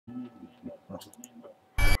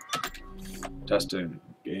Testing.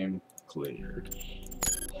 Game cleared.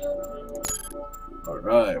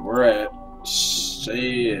 Alright, we're at...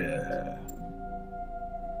 Say... I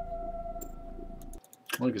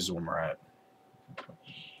think this is where we're at.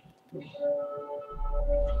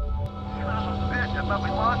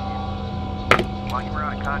 While you were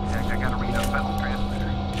out of contact, I got a read on Federal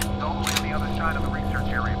transmitter. It's all the way on the other side of the research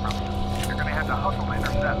area from you. You're gonna have to hustle to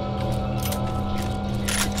intercept.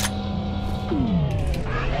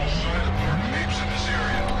 Apes in this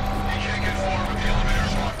area. You can't get far with the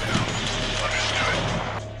elevators locked down. Understood.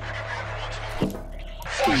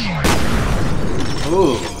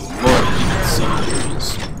 Ooh, more seizures.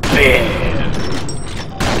 Bam!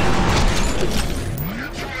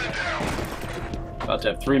 About to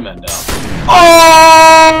have 3 men down.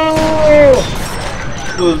 Oh!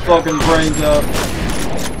 Blew his fucking brains out.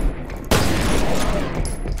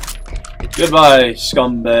 Goodbye,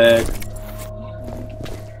 scumbag.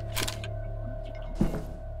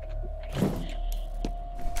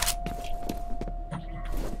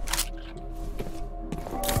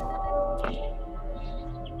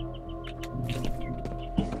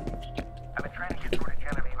 I've been trying to get through to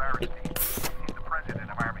Genevieve Irish. He's the president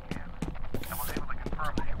of EVGA. I was able to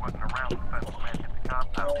confirm that she wasn't around when Federal men hit the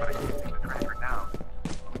compound, but I can't seem to track her down.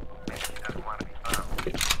 Maybe she doesn't want to be found.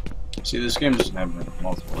 See, this game doesn't have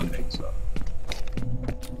multiple endings, so.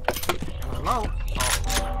 Hello? Oh.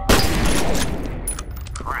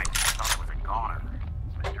 Christ, I thought it was a goner.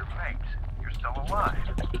 Mr. Mapes, you're still alive.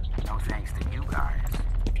 No thanks to you guys.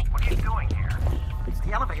 What are you doing here?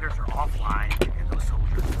 The elevators are offline, and those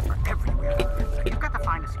soldiers are everywhere. You've got to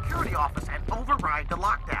find a security office and override the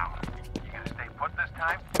lockdown. You gonna stay put this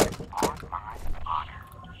time? On my honor.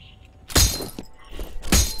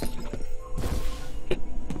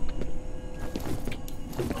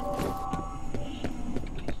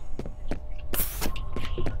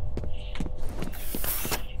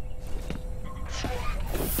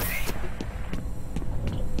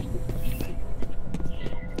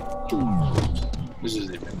 This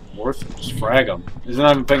isn't even worth it. Just frag him. He's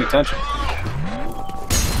not even paying attention.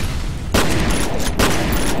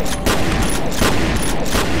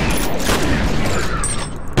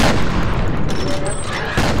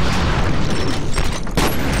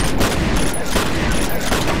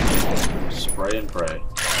 Spray and pray.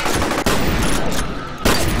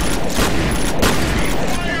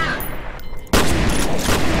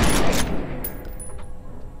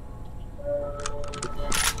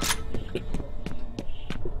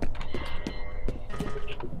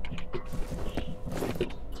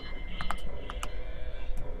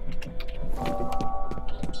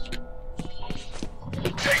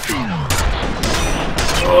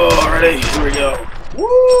 Alrighty, here we go.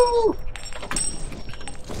 Woo!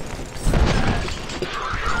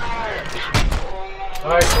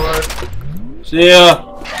 Alright, Clark. See ya.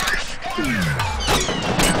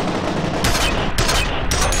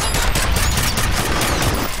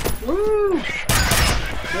 Woo!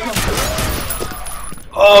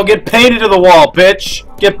 Oh, get painted to the wall, bitch!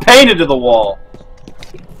 Get painted to the wall,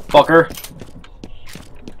 fucker.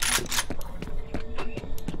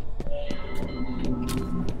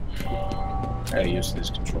 I gotta use these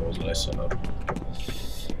controls that I set up.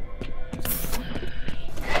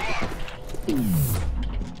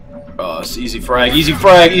 Oh, it's easy frag, easy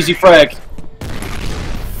frag, easy frag.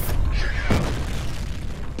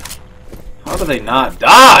 How do they not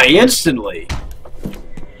die instantly?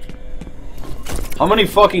 How many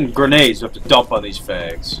fucking grenades do you have to dump on these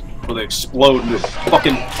fags before they explode into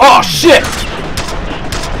fucking... Oh, shit!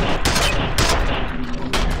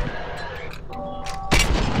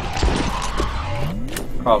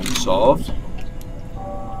 Problem solved.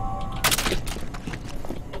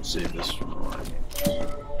 Save this for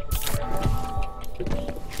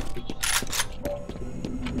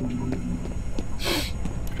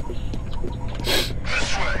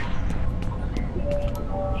This way.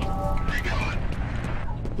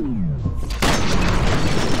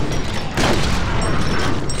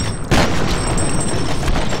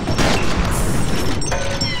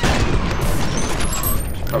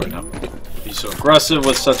 probably not be so aggressive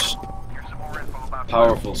with such Here's some more info about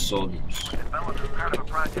powerful soldiers. developed as part of a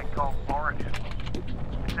project called Origin.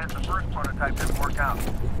 It says the first prototype didn't work out.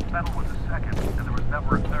 Sable was the second, and there was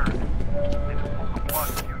never a third. They just pulled the plug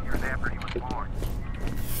a few years after he was born.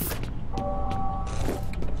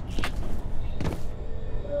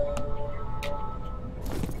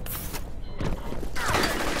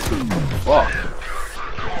 Fuck.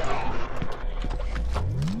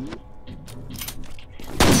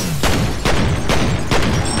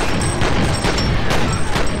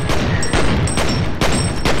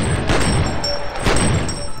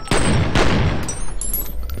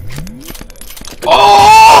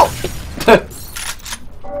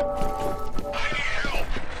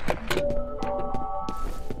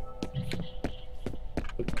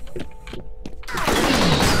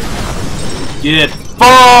 Get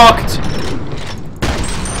fucked!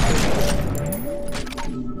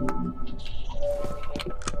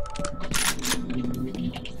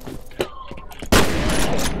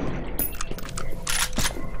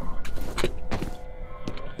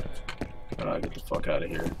 Get the fuck out of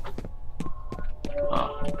here.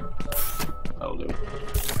 Ah. That'll do it.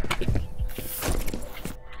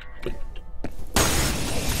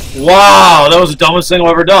 Wow, that was the dumbest thing I've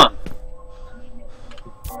ever done.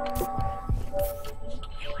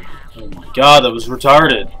 Oh my god, that was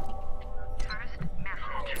retarded.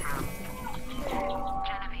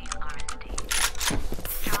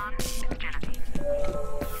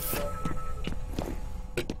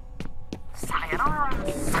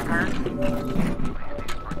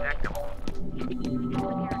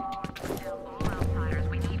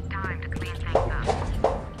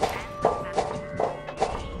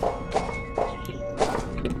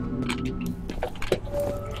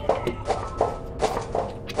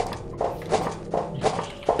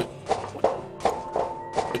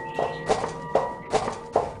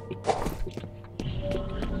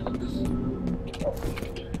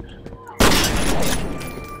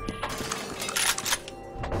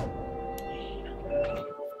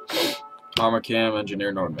 Armor cam,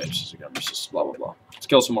 engineer, no Rampage. Just blah blah blah. Let's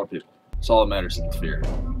kill some more people. That's all that matters in the F.E.A.R.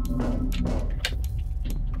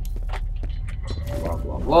 Blah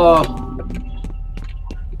blah blah.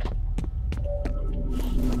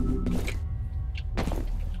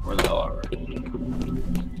 Where the hell are we?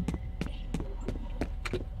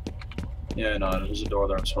 Yeah, no, there's a door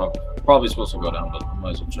there. I'm probably supposed to go down, but I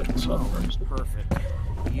might as well check this out first. Perfect.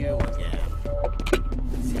 You again.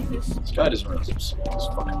 This guy doesn't realize his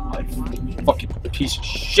fucking life. Fucking piece of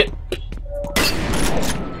shit.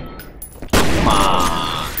 Come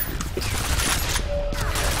on.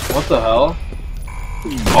 What the hell?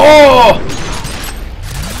 Oh!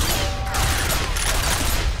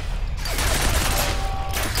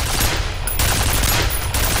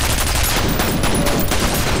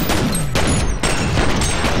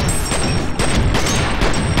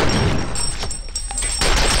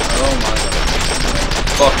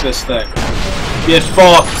 Fuck this thing. Get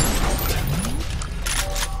fucked!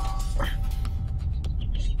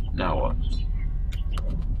 Now what?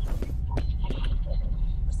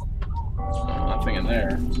 Nothing in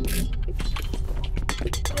there.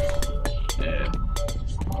 Yeah.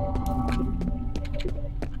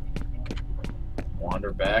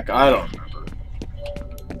 Wander back? I don't remember.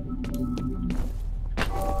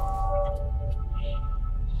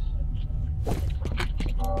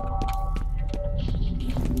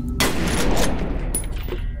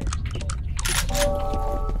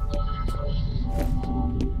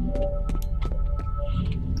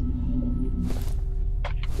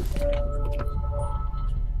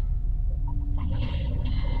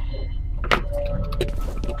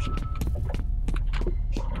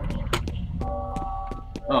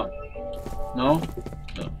 Oh. No?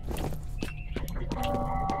 No.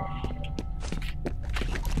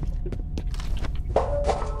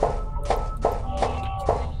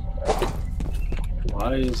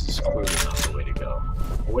 Why is this clearly not the way to go?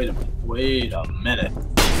 Wait a minute. Wait a minute.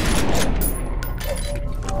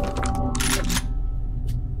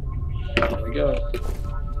 There we go.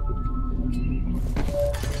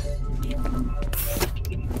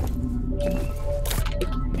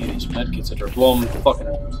 These medkits that are blowing fucking.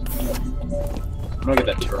 I'm gonna get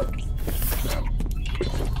that turret.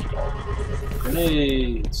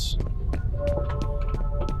 Grenades.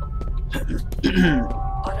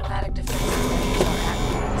 Automatic defense systems are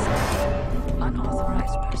activated.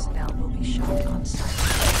 Unauthorized personnel will be shot on site.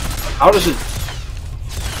 How does it?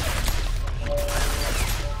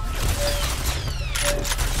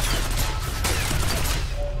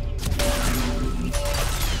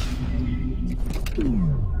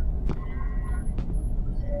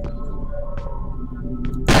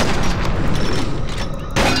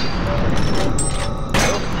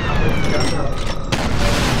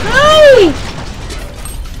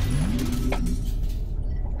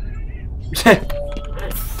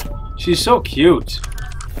 She's so cute.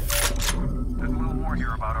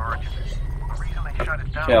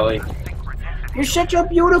 Kelly. You're such a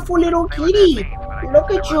beautiful little kitty. Look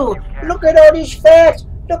at you. Look at all these fats.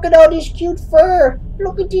 Look at all this cute fur.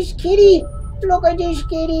 Look at this kitty. Look at this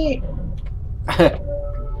kitty.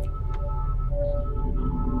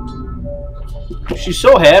 She's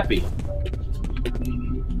so happy.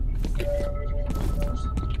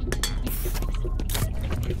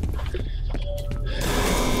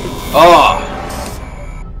 Oh.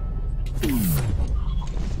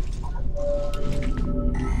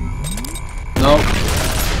 Nope.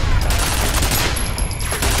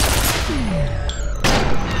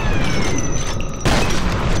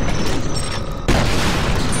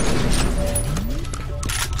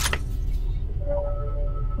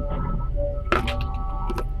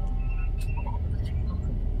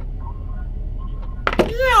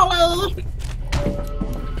 Fuck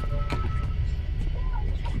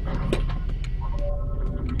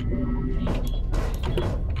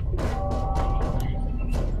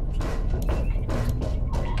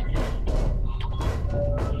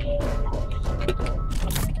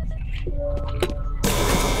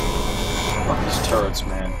these turrets,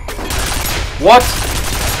 man. What?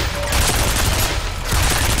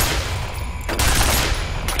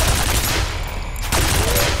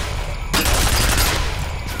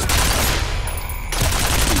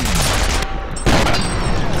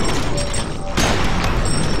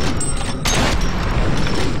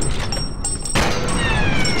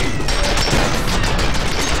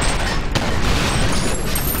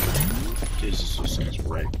 Jesus, this thing's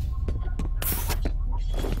rigged.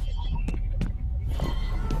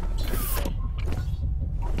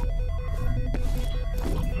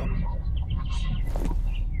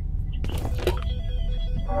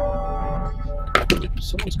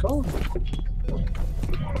 Someone's calling.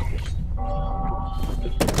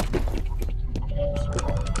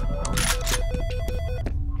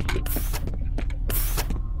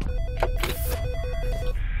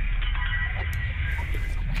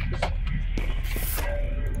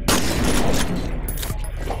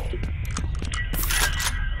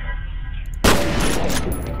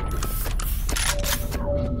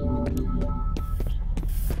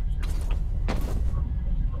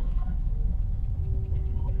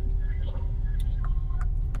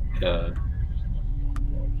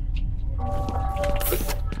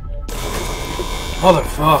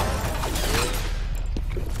 Motherfucker.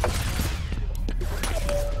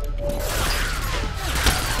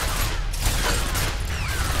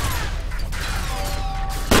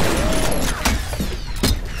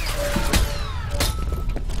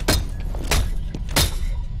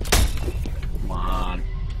 Come on.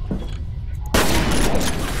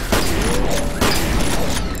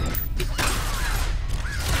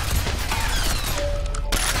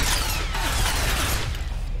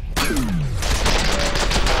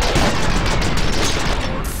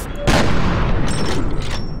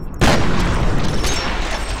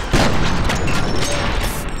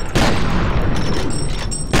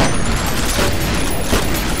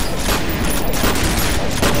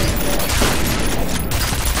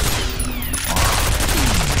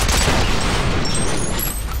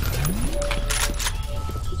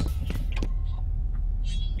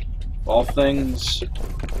 All things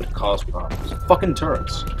that cause problems. Fucking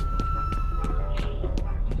turrets.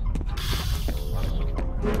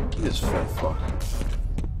 This fat fuck.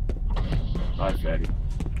 Hi, fatty.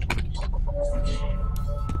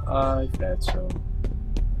 Hi, fatso.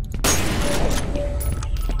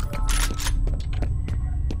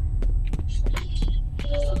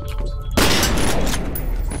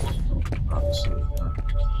 Obviously not.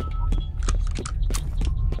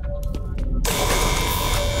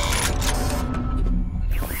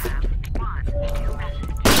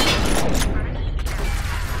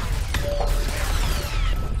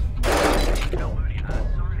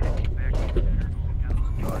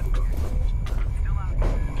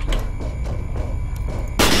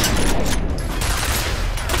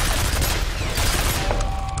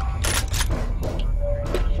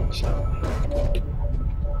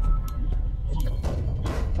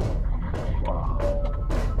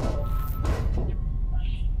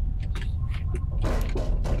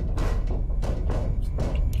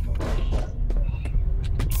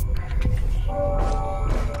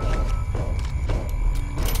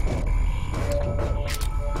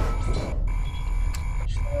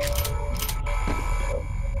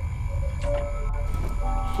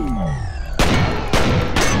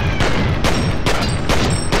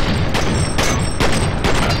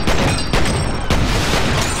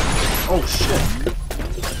 Oh shit.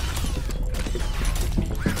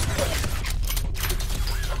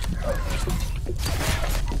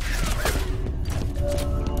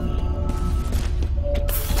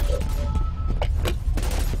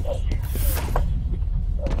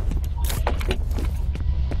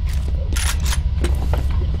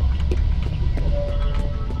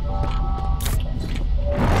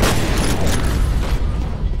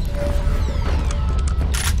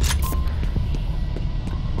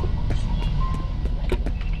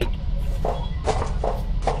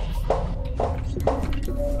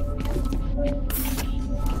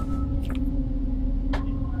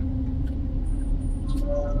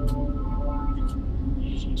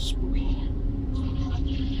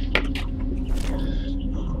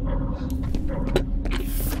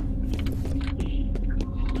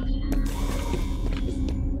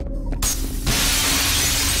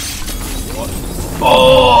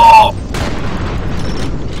 Oh!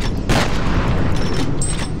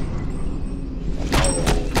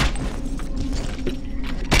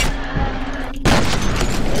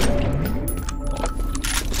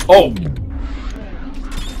 Oh!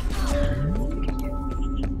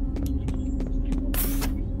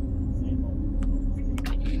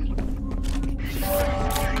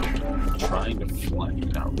 Trying to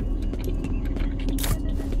flank out.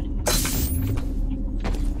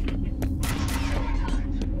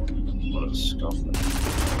 What a scuffle.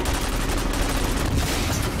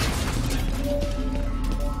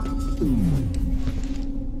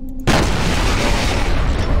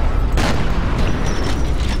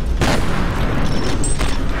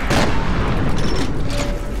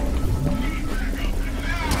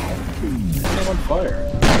 I'm on fire.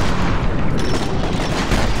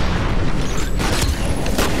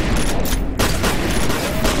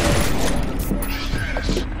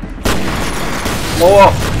 Blow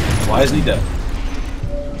up! Why isn't he dead?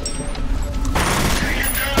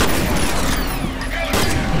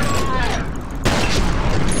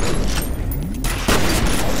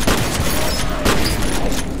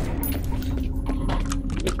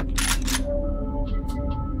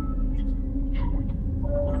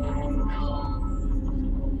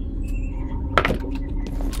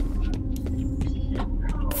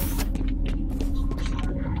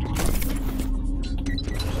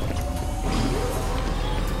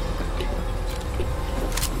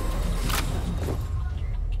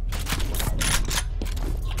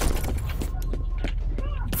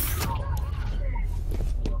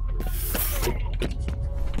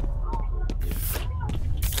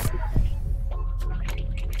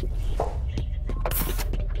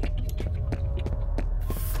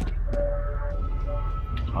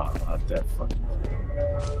 Not that fucking.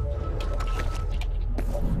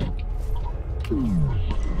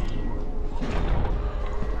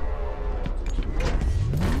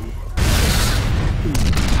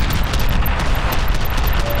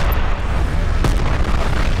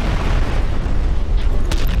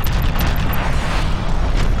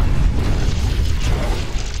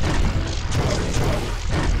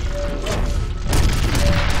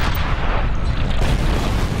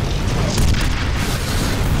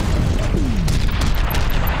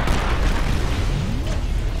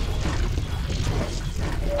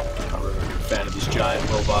 Fan of these giant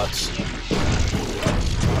robots.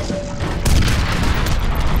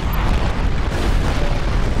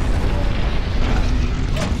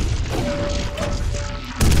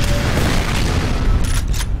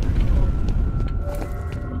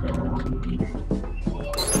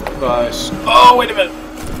 Guys. Oh, wait a minute!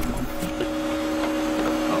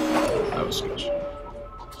 Oh, that was sketchy.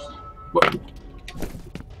 What?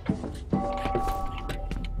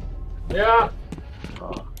 Yeah.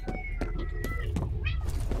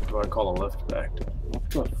 What do I call a lift back?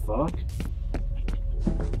 What the fuck?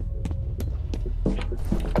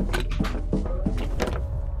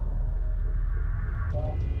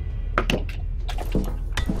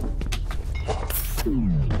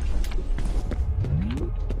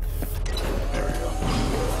 There we go.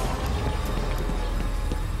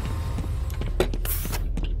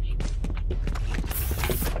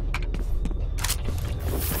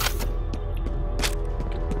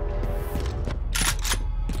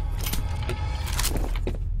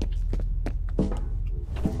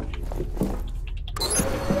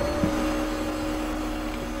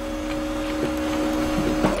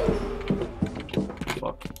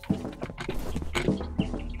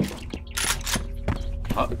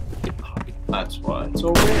 That's why it's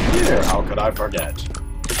over here. How could I forget?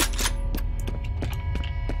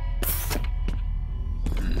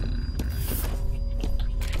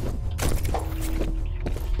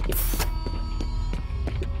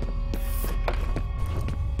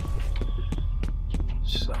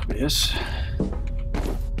 It's obvious.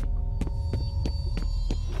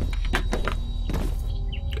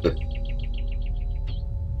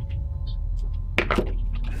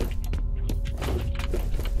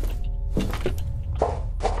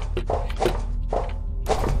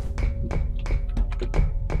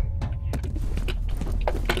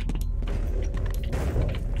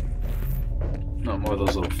 Not more of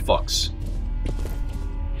those little fucks.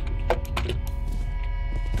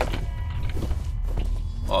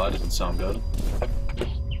 Oh, that doesn't sound good.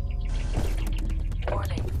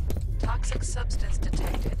 Warning. Toxic substance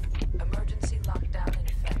detected. Emergency lockdown in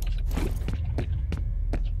effect.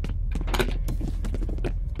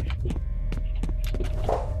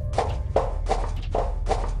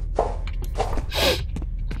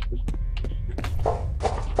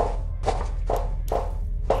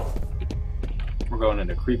 We're going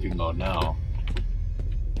into creeping mode now.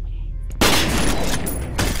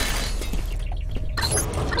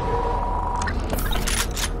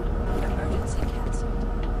 Emergency cancelled.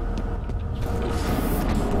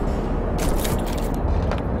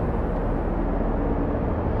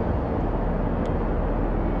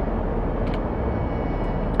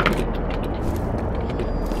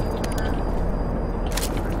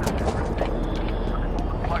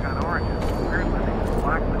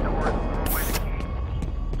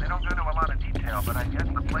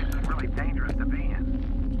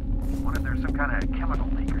 some kind of chemical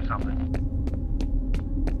leak or something.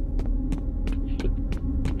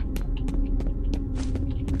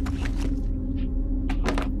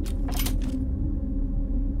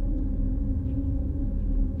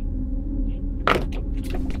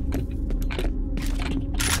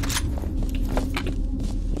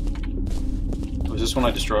 Was this when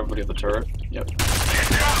I destroyed everybody at the turret? Yep.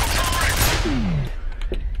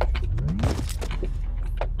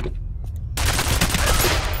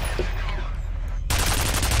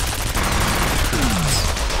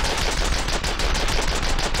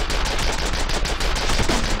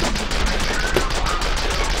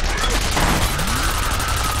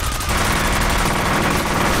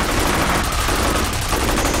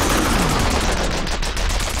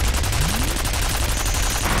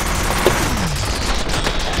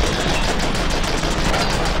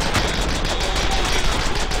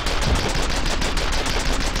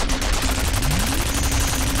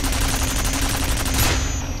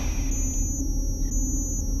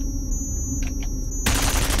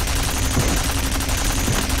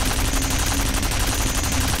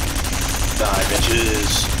 Die,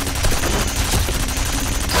 bitches.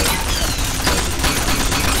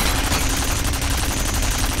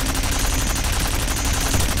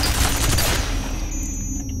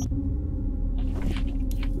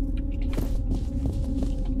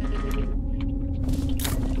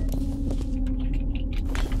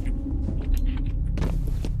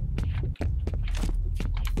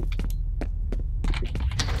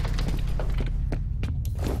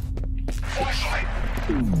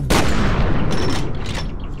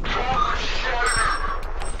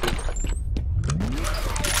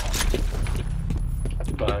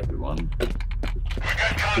 Goodbye, everyone.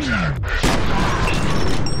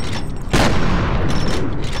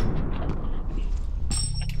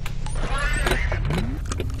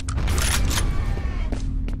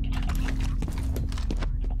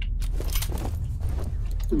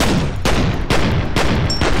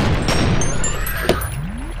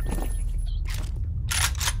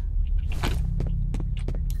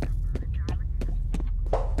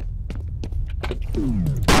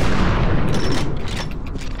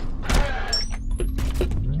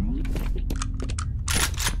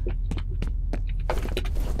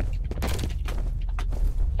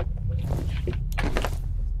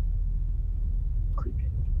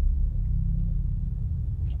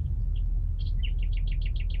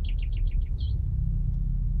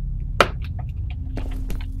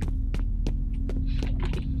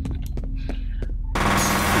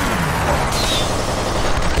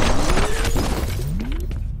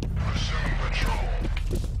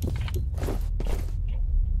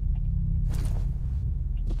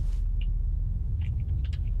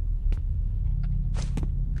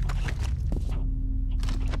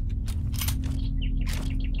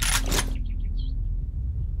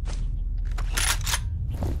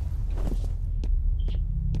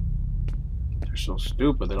 So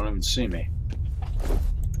stupid, they don't even see me.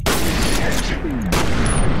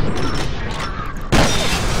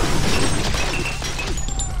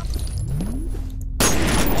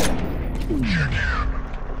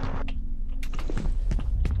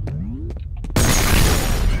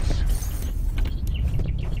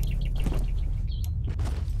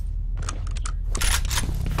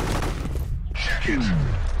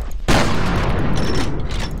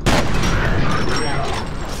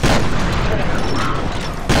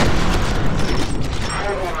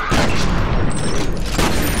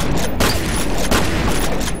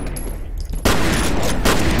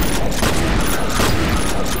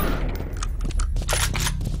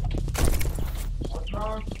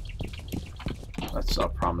 That's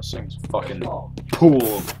not promising. It's a fucking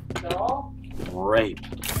pool of rape.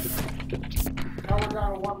 Now we're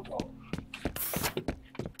down to one goal.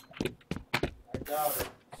 I doubt it.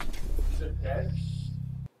 Is it dead?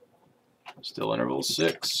 Still interval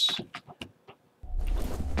 6.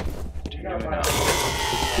 You got my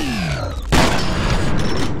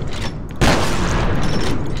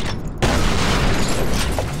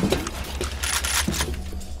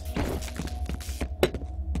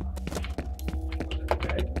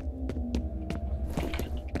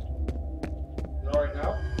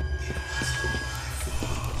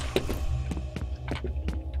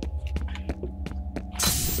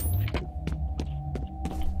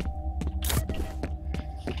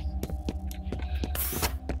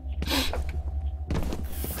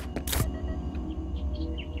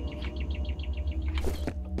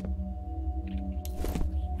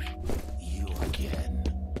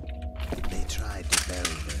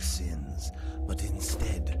but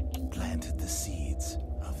instead planted the seeds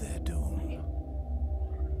of their doom.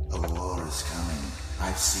 A war is coming.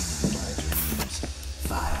 I've seen it in my dreams.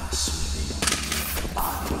 Fire sweeping.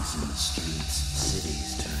 Bodies in the streets.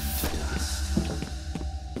 Cities turn to dust.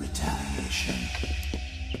 Retaliation.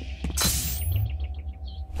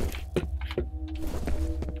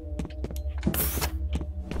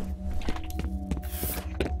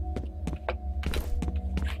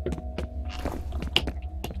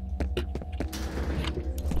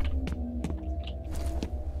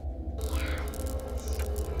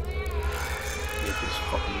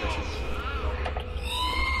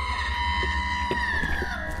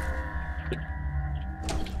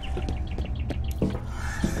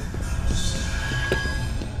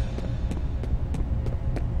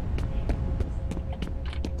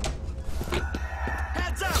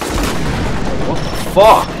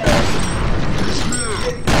 Fuck!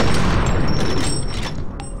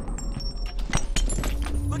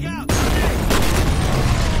 Look out!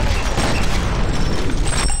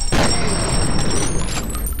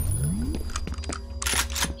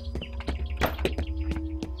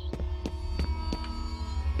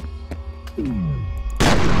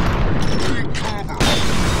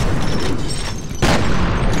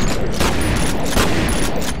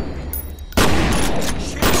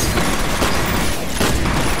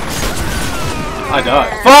 I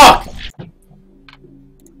died. Fuck!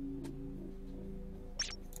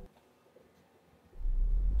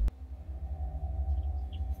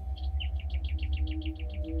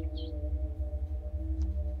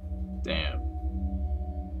 Damn.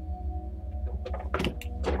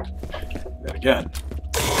 That again.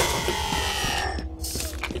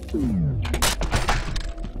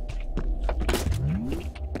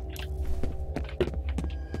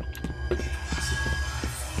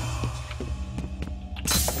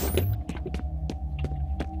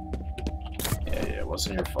 Yeah, it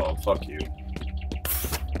wasn't your fault. Fuck you.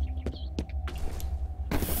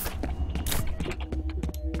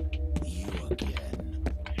 You again.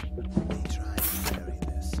 They try to bury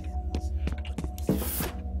their sins,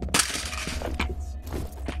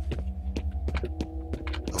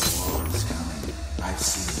 but a war is coming. I've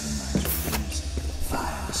seen it in my dreams.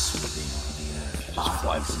 Fire sweeping over the earth. Just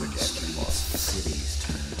fly for the Bodies in game anymore. cities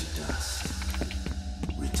turn to dust.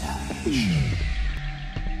 Retaliation.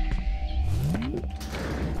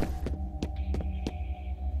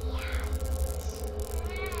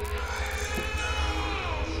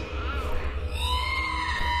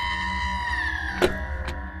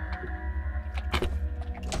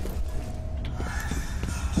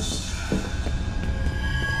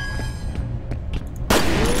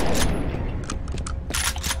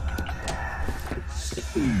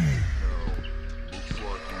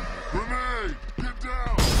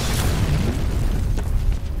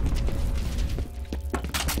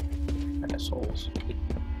 Assholes.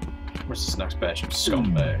 Where's this next batch of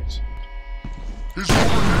scumbags?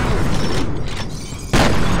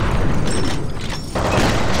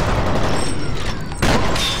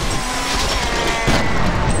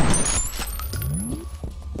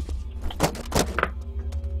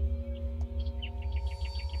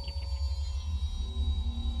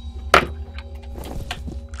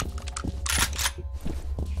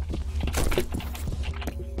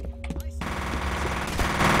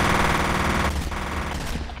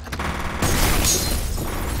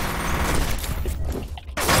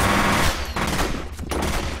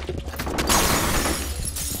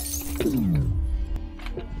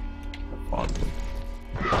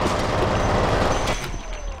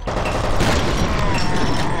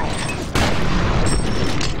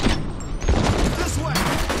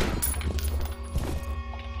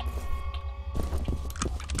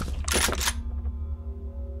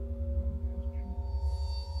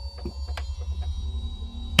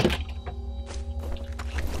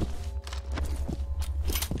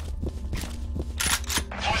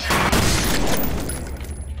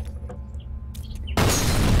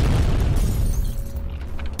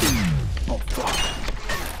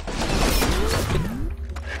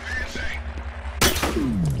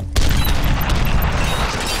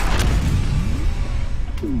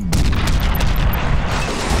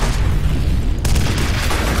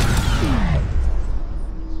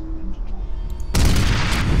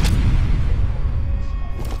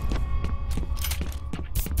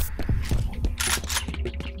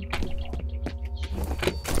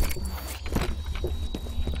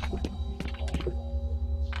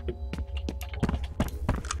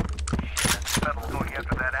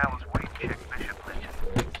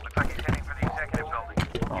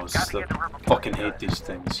 I fucking hate these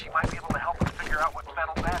things. She might be able to help us figure out what's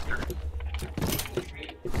Fennel's after.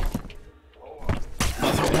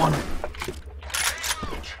 Another one.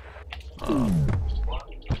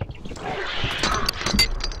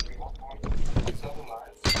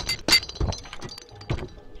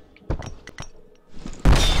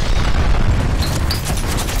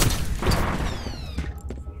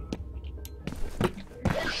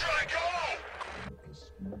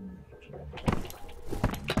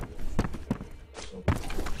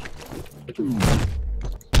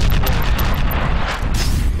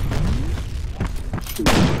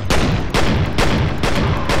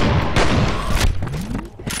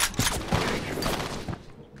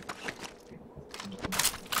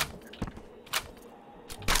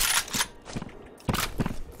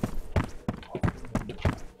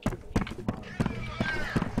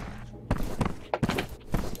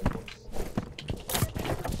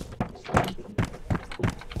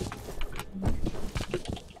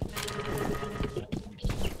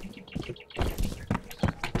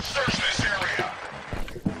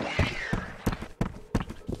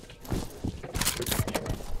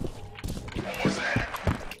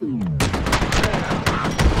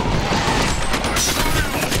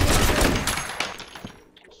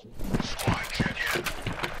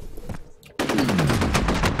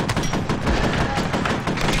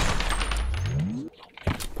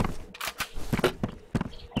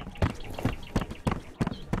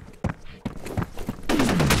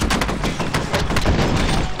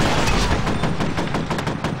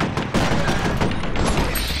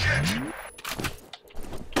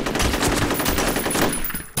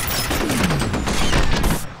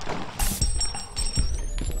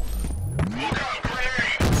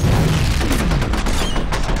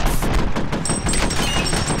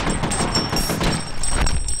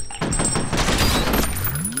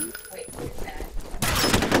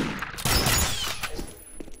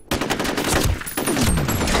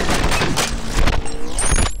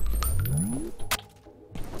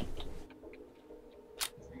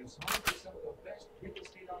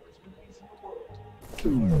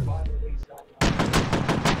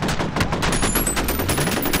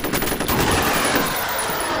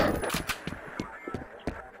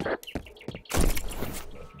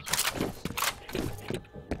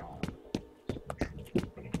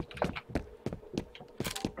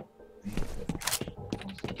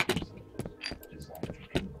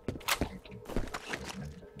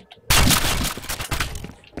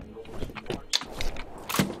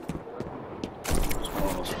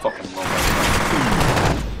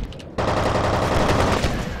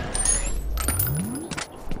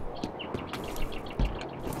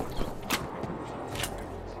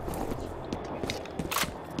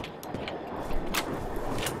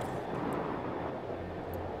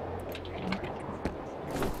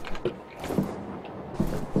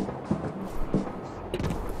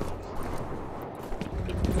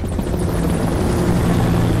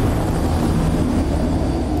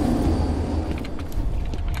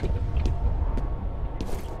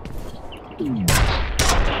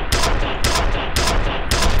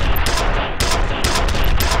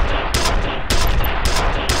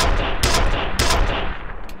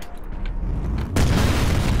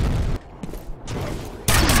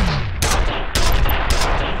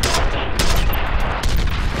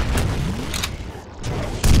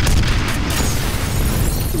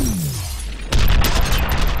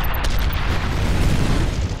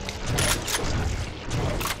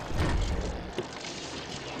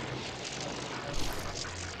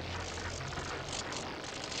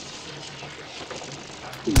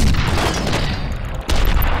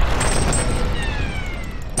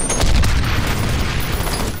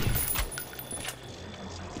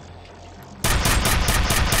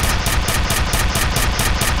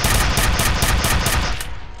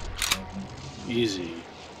 Easy.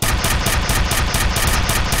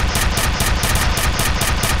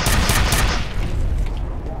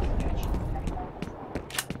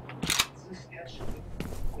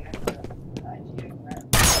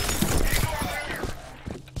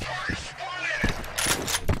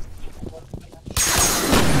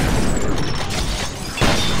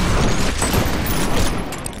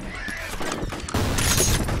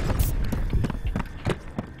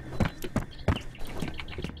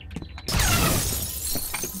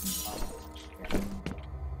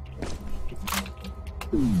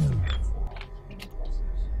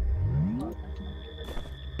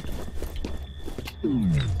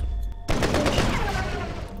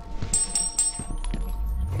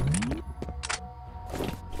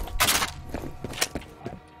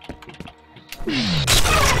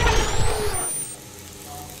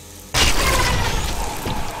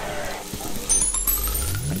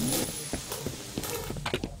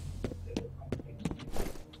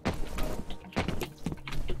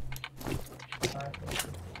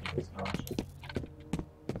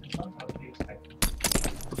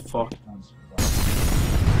 Fuck.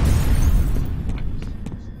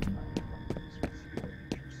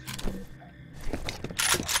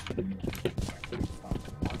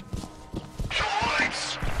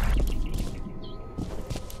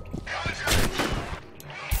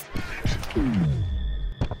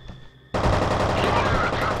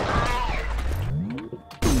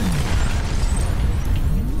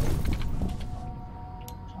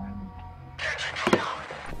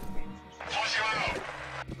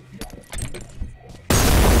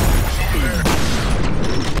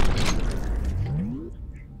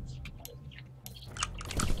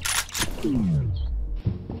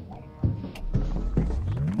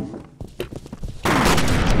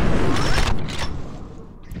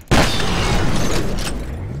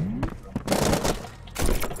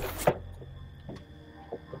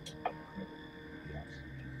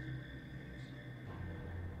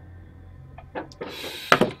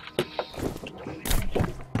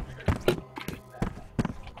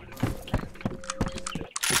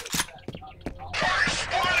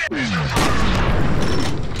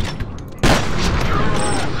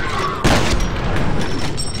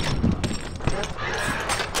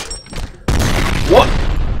 What?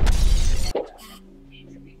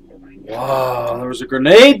 Wow, there was a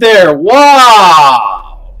grenade there.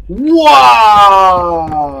 Wow! Wow!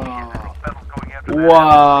 Going after that.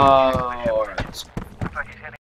 Wow!